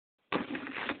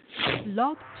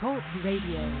Blog Talk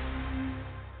Radio.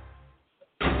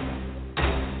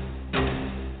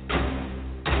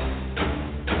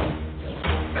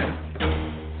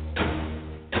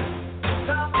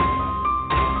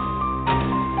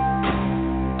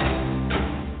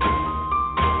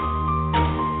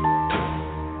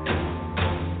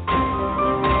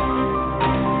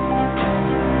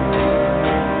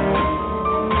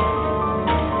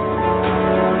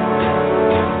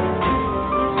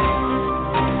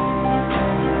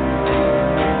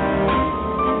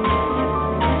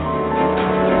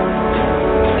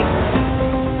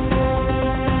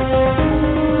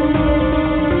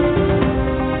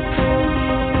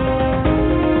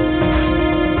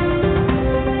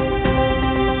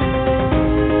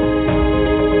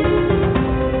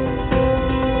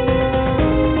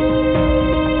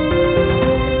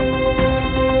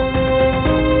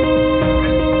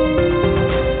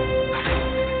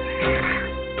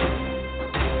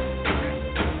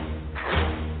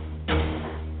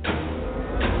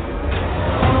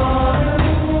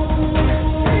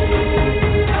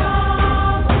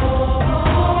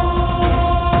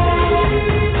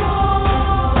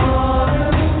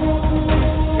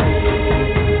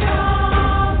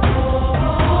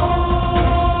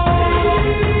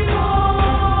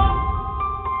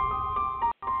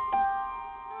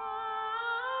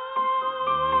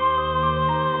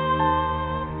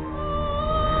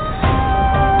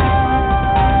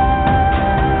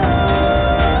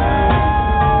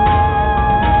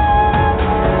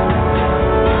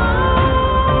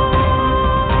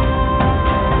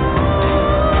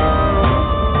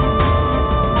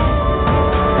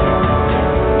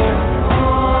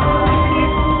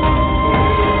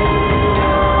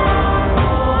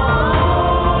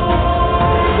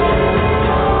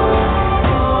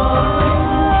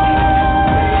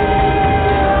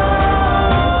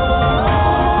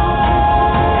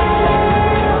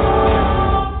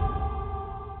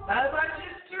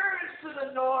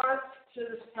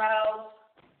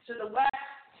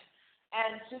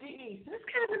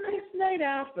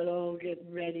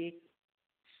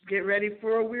 Get ready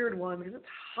for a weird one, because it's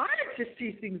hard to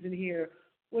see things in here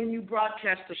when you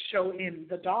broadcast a show in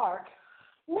the dark.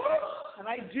 Woo! And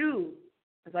I do,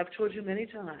 as I've told you many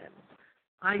times,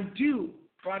 I do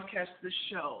broadcast this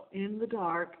show in the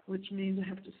dark, which means I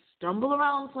have to stumble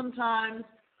around sometimes,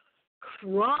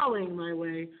 crawling my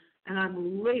way, and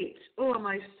I'm late. Oh, am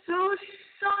I so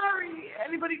sorry.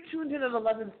 Anybody tuned in at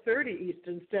 11:30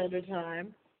 Eastern Standard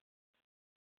Time?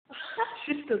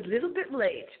 Just a little bit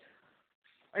late.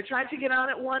 I tried to get on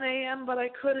at 1 a.m., but I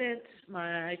couldn't.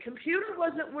 My computer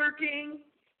wasn't working,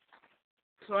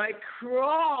 so I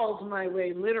crawled my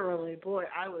way, literally. Boy,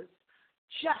 I was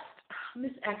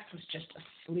Miss X was just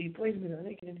asleep. Wait a minute, let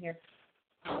me get in here.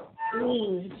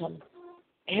 Ooh, some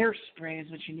air spray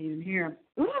is what you need in here.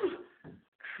 Ooh,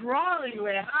 crawling your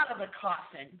way out of the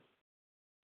coffin.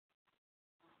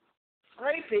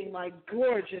 Scraping my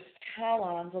gorgeous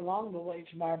talons along the way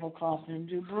to Marble Coffin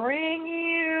to bring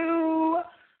you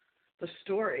the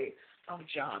story of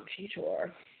John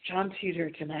Titor. John Titor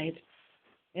tonight.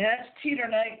 Yes, Titor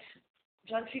night.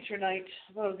 John Titor night.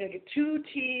 I thought I was going to get two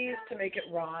T's to make it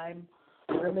rhyme,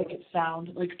 or make it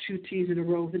sound like two T's in a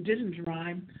row that didn't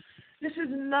rhyme. This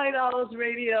is Night Owls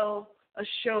Radio, a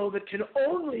show that can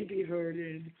only be heard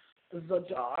in the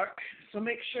dark. So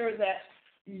make sure that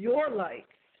your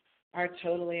lights are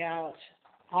totally out.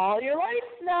 All your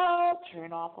lights now.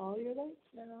 Turn off all your lights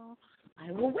now.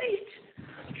 I will wait,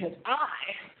 because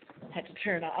I had to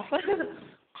turn off all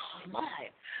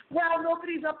mine. Well,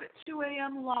 nobody's up at 2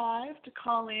 a.m. live to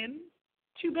call in.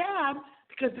 Too bad,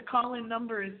 because the call-in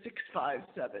number is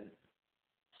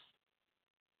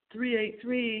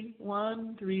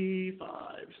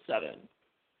 657-383-1357.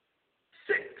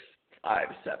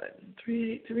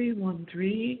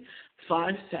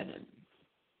 657-383-1357.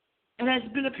 It has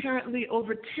been apparently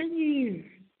over 10 years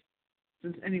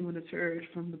since anyone has heard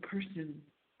from the person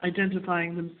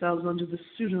identifying themselves under the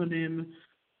pseudonym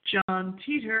John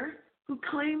Titor, who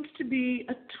claims to be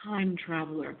a time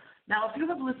traveler. Now, if you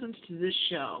have listened to this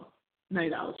show,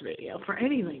 Night Owls Radio, for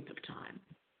any length of time,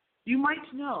 you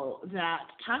might know that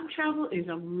time travel is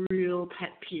a real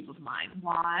pet peeve of mine.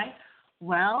 Why?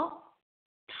 Well,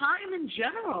 time in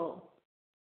general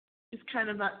is kind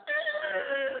of a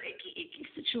icky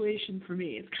situation for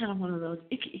me. It's kind of one of those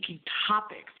icky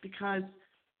topics, because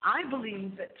I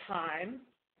believe that time,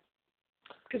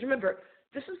 because remember,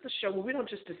 this is the show where we don't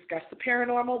just discuss the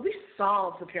paranormal, we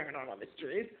solve the paranormal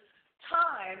mysteries.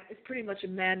 Time is pretty much a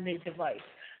man-made device.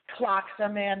 Clocks are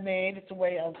man-made. It's a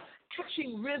way of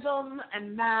catching rhythm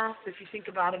and math. If you think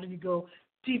about it and you go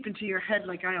deep into your head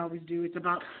like I always do. It's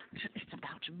about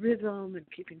rhythm and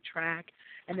keeping track.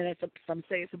 And then some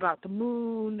say it's about the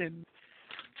moon, and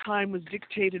time was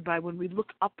dictated by when we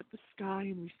look up at the sky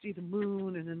and we see the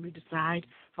moon, and then we decide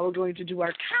how we're going to do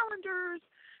our calendars.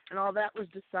 And all that was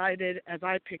decided as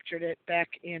I pictured it back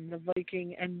in the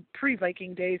Viking and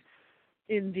pre-Viking days,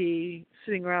 in the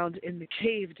sitting around in the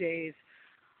cave days.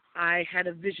 I had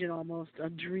a vision, almost a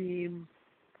dream,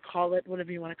 call it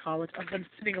whatever you want to call it, of them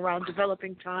sitting around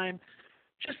developing time,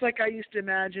 just like I used to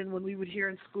imagine when we would hear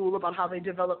in school about how they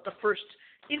developed the first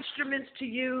instruments to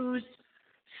use,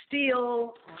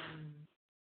 steel,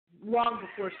 long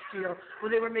before steel,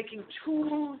 when they were making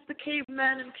tools, the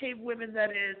cavemen and cavewomen,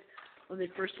 that is, when they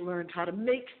first learned how to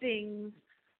make things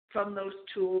from those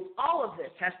tools. All of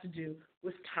this has to do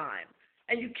with time.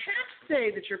 And you can't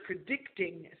say that you're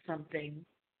predicting something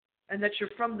and that you're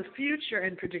from the future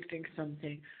and predicting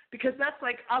something, because that's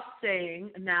like us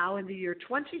saying now in the year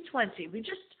 2020, we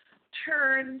just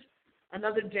turned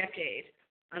another decade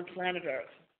on planet Earth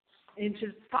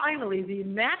into finally the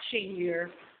matching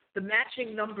year, the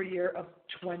matching number year of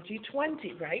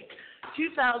 2020, right?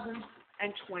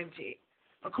 2020,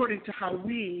 according to how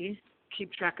we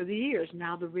keep track of the years.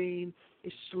 Now the rain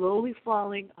is slowly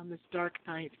falling on this dark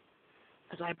night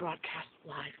as I broadcast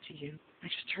live to you. I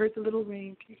just heard the little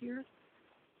rain. Can you hear it?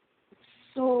 It's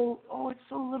so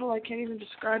little I can't even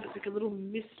describe it. It's like a little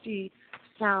misty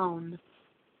sound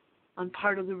on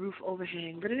part of the roof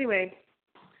overhang. But anyway,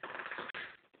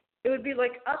 it would be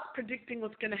like us predicting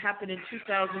what's going to happen in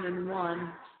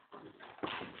 2001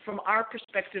 from our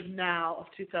perspective now of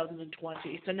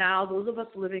 2020. So now those of us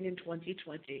living in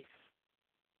 2020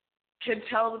 can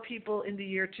tell the people in the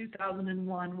year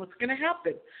 2001 what's going to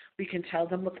happen. We can tell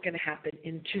them what's going to happen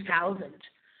in 2000.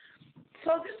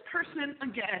 So this person,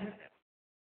 again,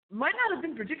 might not have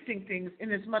been predicting things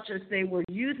in as much as they were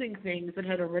using things that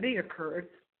had already occurred,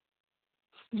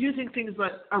 using things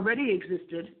that already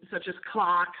existed, such as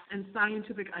clocks and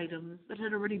scientific items that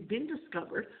had already been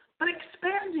discovered, but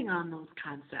expanding on those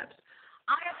concepts.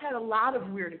 I have had a lot of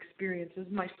weird experiences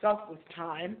myself with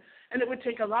time, and it would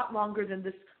take a lot longer than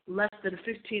this less than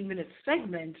 15-minute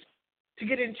segment to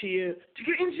get into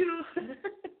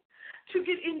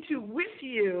with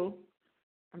you.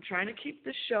 I'm trying to keep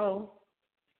this show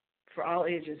for all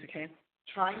ages, okay?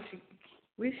 Trying to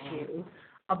with you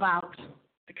about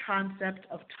the concept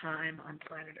of time on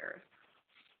planet Earth.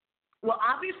 Well,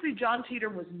 obviously, John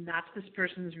Titor was not this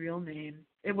person's real name.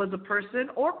 It was a person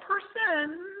or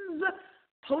persons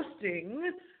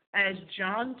posting as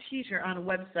John Titor on a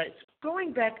website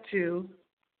going back to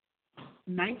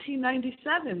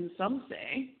 1997, some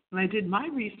say. When I did my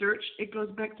research, it goes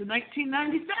back to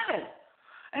 1997.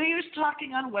 And he was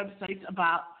talking on websites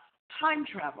about time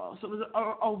travel. So it was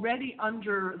already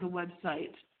under the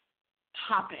website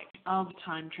topic of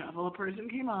time travel. A person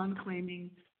came on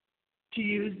claiming to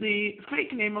use the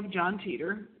fake name of John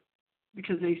Titor,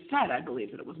 because they said, I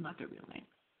believe, that it was not their real name.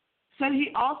 Said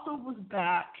he also was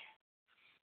back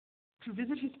to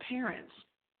visit his parents,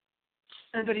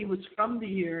 and that he was from the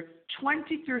year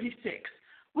 2036,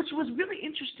 which was really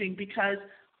interesting because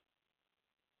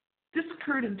this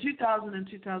occurred in 2000 and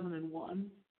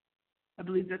 2001. I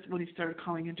believe that's when he started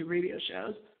calling into radio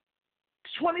shows.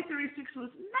 2036 was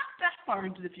not that far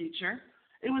into the future.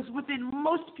 It was within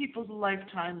most people's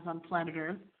lifetimes on planet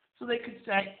Earth. So they could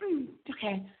say,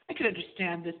 okay, I can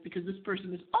understand this because this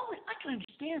person is only, I can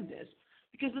understand this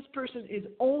because this person is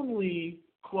only,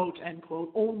 quote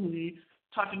unquote, only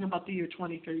talking about the year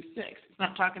 2036. It's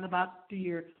not talking about the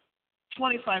year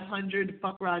 2500,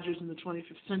 Buck Rogers in the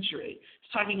 25th century.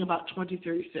 It's talking about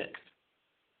 2036.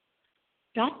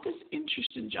 That this interest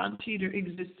in John Titor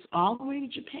exists all the way to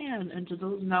Japan and to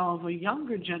those now of a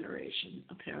younger generation,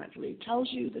 apparently, tells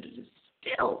you that it is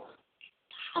still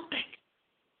a topic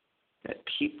that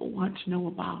people want to know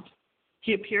about.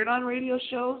 He appeared on radio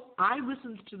shows. I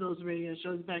listened to those radio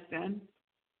shows back then.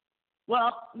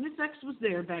 Well, Miss X was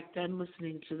there back then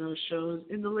listening to those shows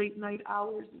in the late night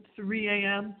hours at 3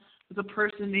 a.m. with a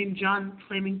person named John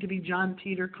claiming to be John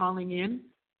Titor calling in.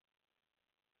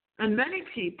 And many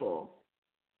people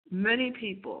made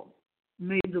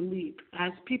the leap,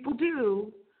 as people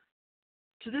do,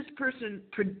 to this person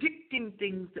predicting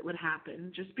things that would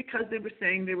happen just because they were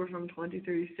saying they were from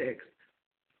 2036.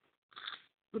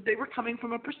 But they were coming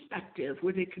from a perspective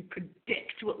where they could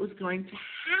predict what was going to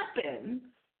happen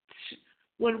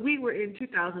when we were in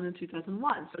 2000 and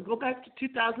 2001. So go back to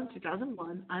 2000,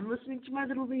 2001. I'm listening to my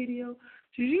little radio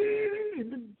in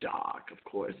the dark, of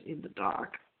course, in the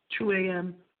dark, 2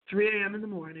 a.m., 3 a.m. in the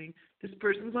morning. This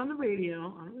person's on the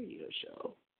radio, on a radio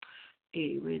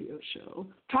show,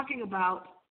 talking about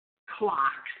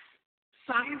clocks,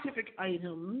 scientific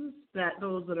items that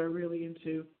those that are really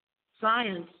into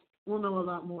science will know a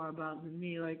lot more about than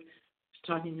me, like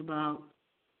talking about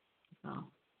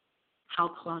how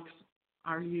clocks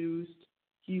are used.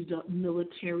 He used a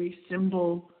military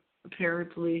symbol,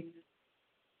 apparently.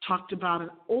 Talked about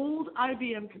an old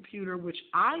IBM computer, which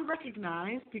I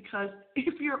recognize because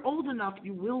if you're old enough,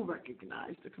 you will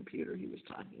recognize the computer he was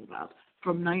talking about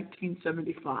from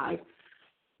 1975,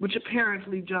 which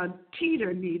apparently John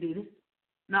Titor needed.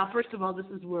 Now, first of all, this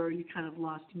is where you kind of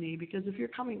lost me, because if you're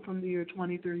coming from the year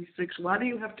 2036, why do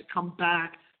you have to come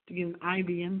back to get an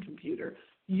IBM computer?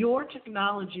 Your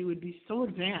technology would be so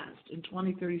advanced in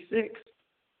 2036,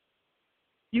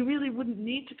 you really wouldn't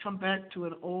need to come back to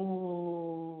an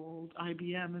old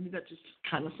IBM. I mean, that just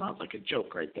kind of sounds like a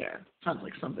joke right there. Sounds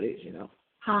like somebody's,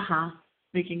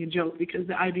 making a joke, because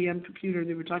the IBM computer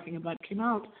they were talking about came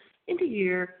out in the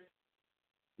year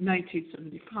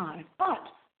 1975. But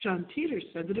John Titor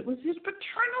said that it was his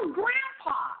paternal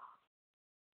grandpa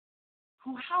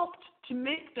who helped to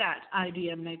make that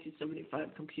IBM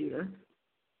 1975 computer,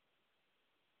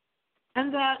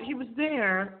 and that he was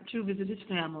there to visit his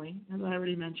family, as I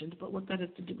already mentioned. But what that has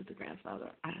to do with the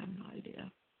grandfather, I have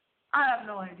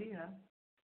no idea.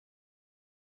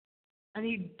 And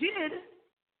he did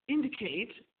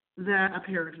indicate that,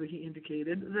 apparently he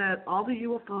indicated, that all the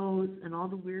UFOs and all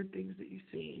the weird things that you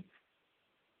see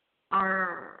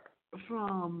are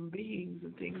from beings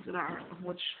and things that are,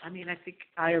 which, I think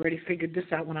I already figured this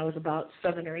out when I was about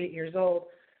 7 or 8 years old,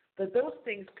 that those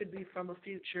things could be from a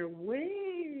future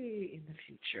way in the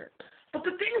future. But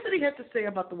the things that he had to say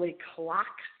about the way clocks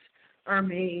are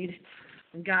made,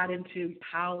 and got into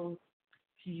how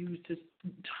he used his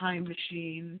time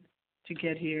machine to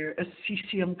get here,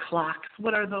 cesium clocks,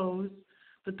 what are those,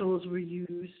 that those were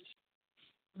used.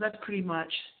 That's pretty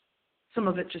much, some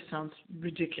of it just sounds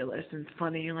ridiculous and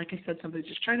funny, and like I said, somebody's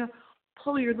just trying to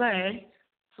pull your leg,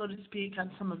 so to speak,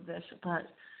 on some of this. But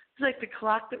it's like the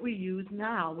clock that we use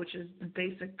now, which is the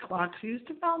basic clocks used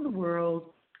around the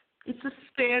world. It's a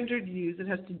standard use. It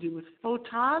has to do with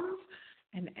photons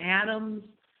and atoms,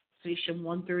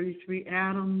 cesium-133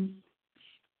 atoms,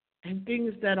 and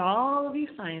things that all of you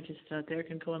scientists out there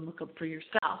can go and look up for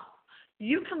yourself.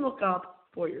 You can look up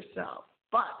for yourself.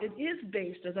 But it is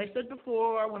based, as I said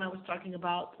before when I was talking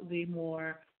about the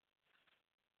more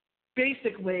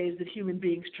basic ways that human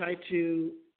beings try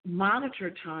to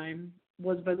monitor time,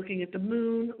 was by looking at the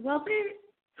moon. Well, the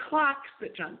clocks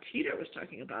that John Titor was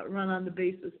talking about run on the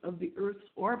basis of the Earth's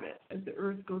orbit, as the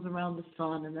Earth goes around the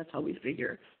sun, and that's how we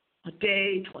figure a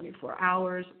day, 24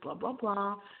 hours, blah, blah,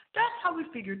 blah. That's how we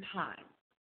figure time.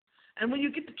 And when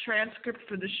you get the transcript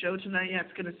for the show tonight,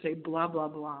 it's going to say blah, blah,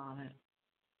 blah on it,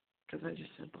 because I just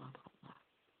said blah, blah, blah.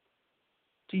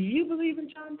 Do you believe in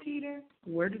John Titor?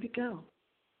 Where did he go?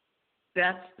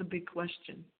 That's the big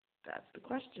question. That's the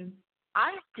question.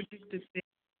 I predicted things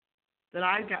that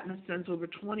I've gotten a sense over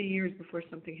 20 years before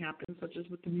something happened, such as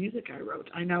with the music I wrote.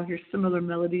 I now hear similar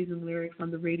melodies and lyrics on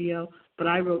the radio, but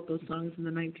I wrote those songs in the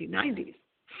 1990s.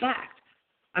 Fact.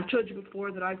 I've told you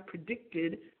before that I've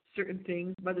predicted certain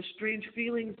things by the strange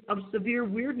feelings of severe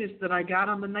weirdness that I got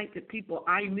on the night that people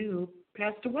I knew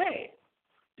passed away.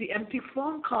 The empty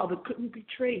phone call that couldn't be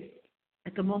traced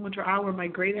at the moment or hour my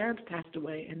great aunt passed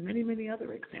away, and many, many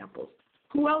other examples.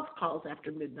 Who else calls after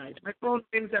midnight? My phone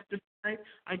rings after midnight.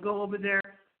 I go over there,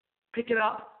 pick it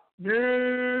up.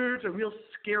 There's a real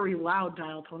scary loud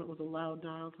dial tone. It was a loud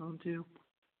dial tone, too.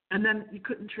 And then you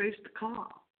couldn't trace the call.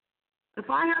 If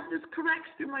I have this correct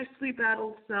through my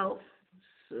sleep-addled self,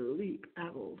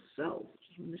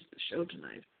 just missed the show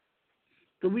tonight.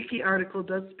 The wiki article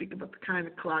does speak about the kind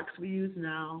of clocks we use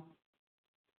now.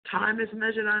 Time as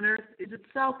measured on Earth is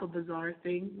itself a bizarre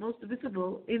thing, most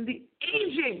visible in the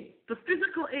aging, the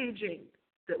physical aging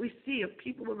that we see of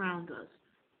people around us.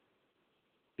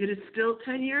 It is still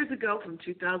 10 years ago from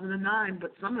 2009,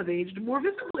 but some have aged more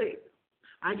visibly.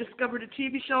 I discovered a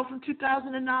TV show from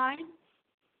 2009,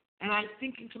 and I'm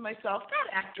thinking to myself,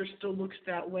 that actor still looks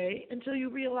that way, until you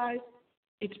realize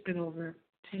it's been over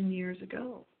 10 years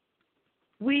ago.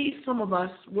 Some of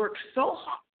us, work so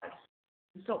hard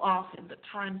and so often that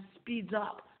time speeds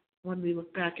up when we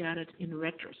look back at it in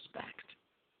retrospect.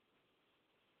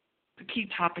 The key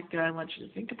topic that I want you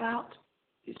to think about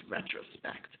is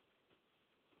retrospect.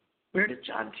 Where did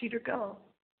John Titor go?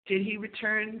 Did he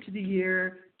return to the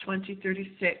year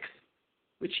 2036,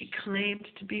 which he claimed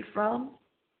to be from?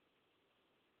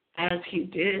 As he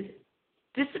did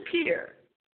disappear,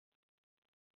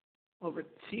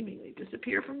 seemingly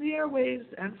disappear from the airwaves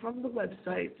and from the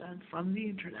websites and from the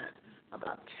internet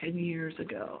about 10 years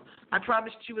ago. I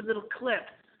promised you a little clip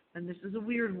and this is a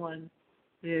weird one.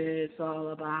 It's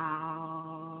all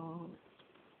about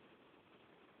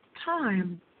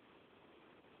time.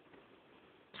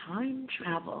 Time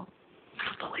travel. I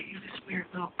can't believe this weird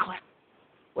little clip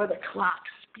where the clock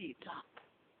speeds up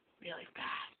really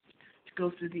fast to go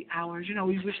through the hours. You know,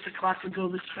 we wish the clock would go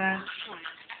this fast.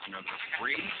 Number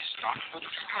 3, stop for the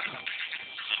cutoff.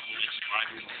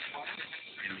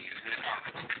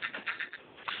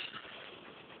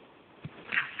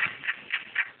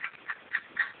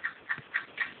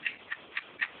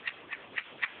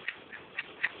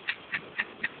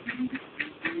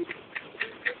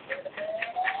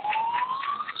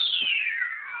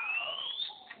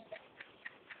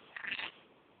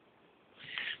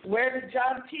 Where did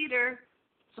John Titor,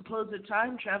 supposed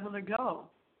time traveler, go?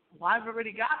 Well, I've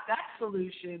already got that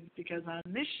solution because on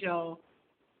this show,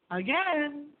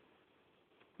 again,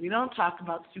 we don't talk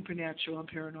about supernatural and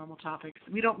paranormal topics.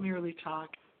 We don't merely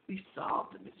talk. We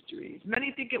solve the mysteries.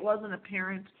 Many think it was an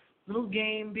apparent little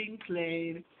game being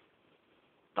played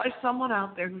by someone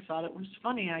out there who thought it was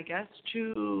funny, I guess,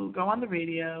 to go on the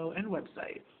radio and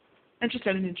websites and just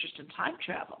had an interest in time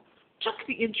travel. Took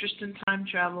the interest in time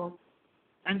travel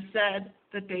and said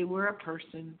that they were a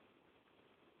person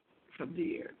from the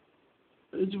year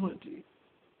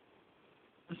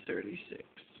 2036.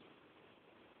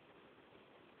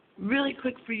 Really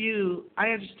quick for you, I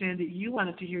understand that you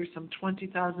wanted to hear some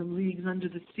 20,000 Leagues Under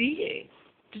the Sea.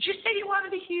 Did you say you wanted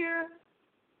to hear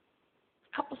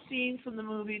a couple scenes from the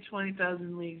movie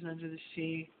 20,000 Leagues Under the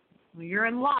Sea? Well, you're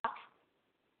in luck.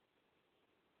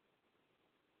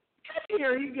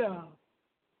 Here you go.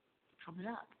 Coming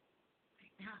up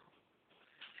right now.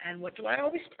 And what do I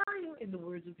always tell you in the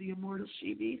words of the immortal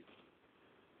She-Beast?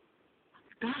 I'll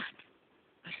be back.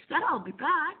 I said I'll be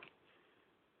back.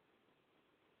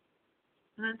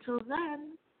 And until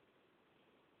then,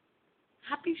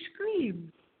 happy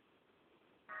screams.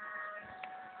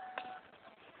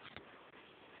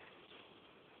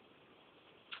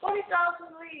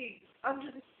 20,000 Leagues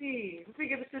Under the Sea. We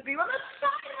figured this would be, well, the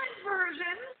silent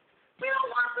version. We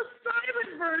don't want the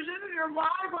silent version. You're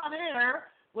live on air.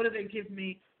 What do they give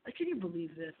me? Can you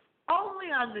believe this?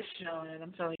 Only on this show, and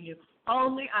I'm telling you,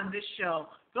 only on this show.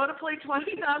 Go to play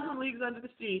 20,000 Leagues Under the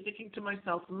Sea, thinking to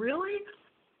myself, really?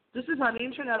 This is on the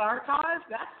Internet Archive?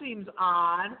 That seems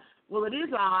odd. Well, it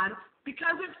is odd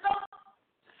because it's the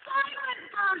silent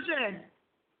version.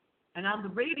 And on the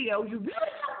radio, you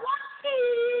really don't want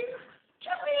things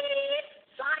to be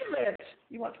silent.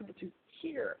 You want people to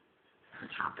hear the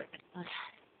topic. Okay.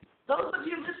 Those of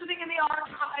you listening in the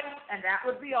archive, and that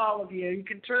would be all of you, you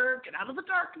can get out of the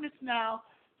darkness now.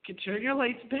 You can turn your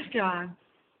lights back on.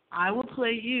 I will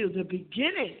play you the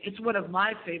beginning. It's one of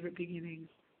my favorite beginnings.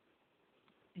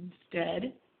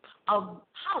 Instead of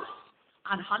House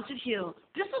on Haunted Hill.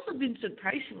 This was a Vincent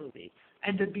Price movie.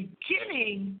 And the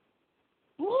beginning,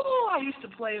 I used to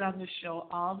play it on this show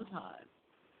all the time.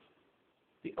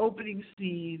 The opening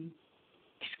scene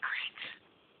is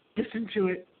great. Listen to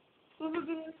it.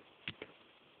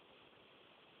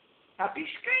 Happy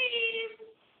scream!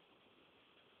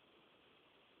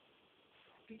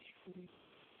 Happy scream.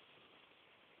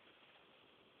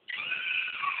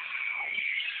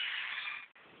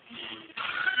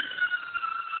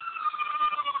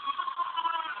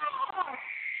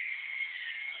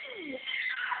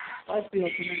 I feel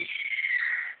tonight.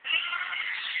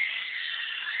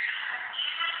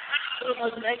 It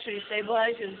wasn't actually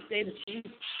stabilized, it was stayed asleep.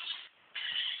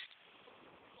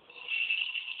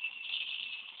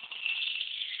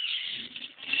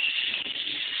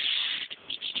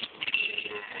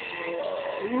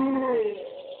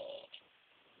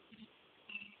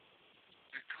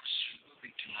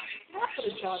 What happened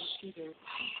to John Titor?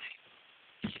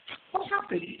 What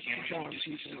happened to John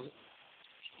Titor?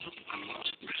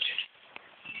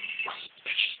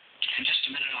 In just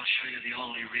a minute, I'll show you the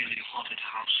only really haunted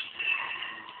house in the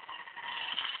world.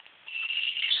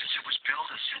 Since it was built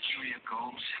a century ago,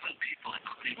 7 people,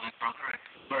 including my brother, have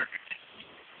been murdered.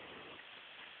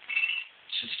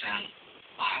 Since then,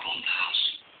 I've owned the house.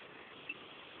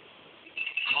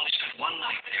 I've only spent one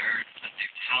night there, but they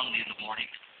found me in the morning.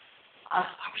 I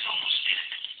was almost dead.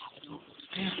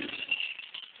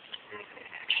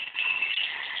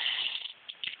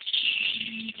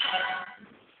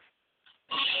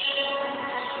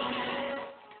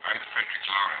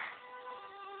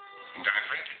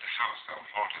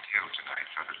 Haunted Hill tonight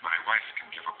so that my wife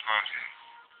can give a party.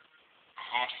 A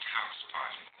haunted house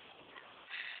party.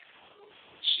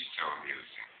 She's so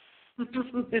amusing.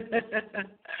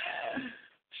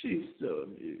 She's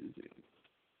so amusing.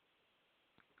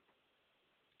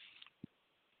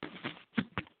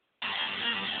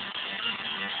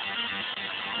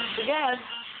 again.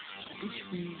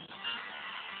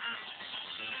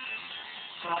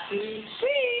 Happy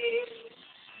Steve.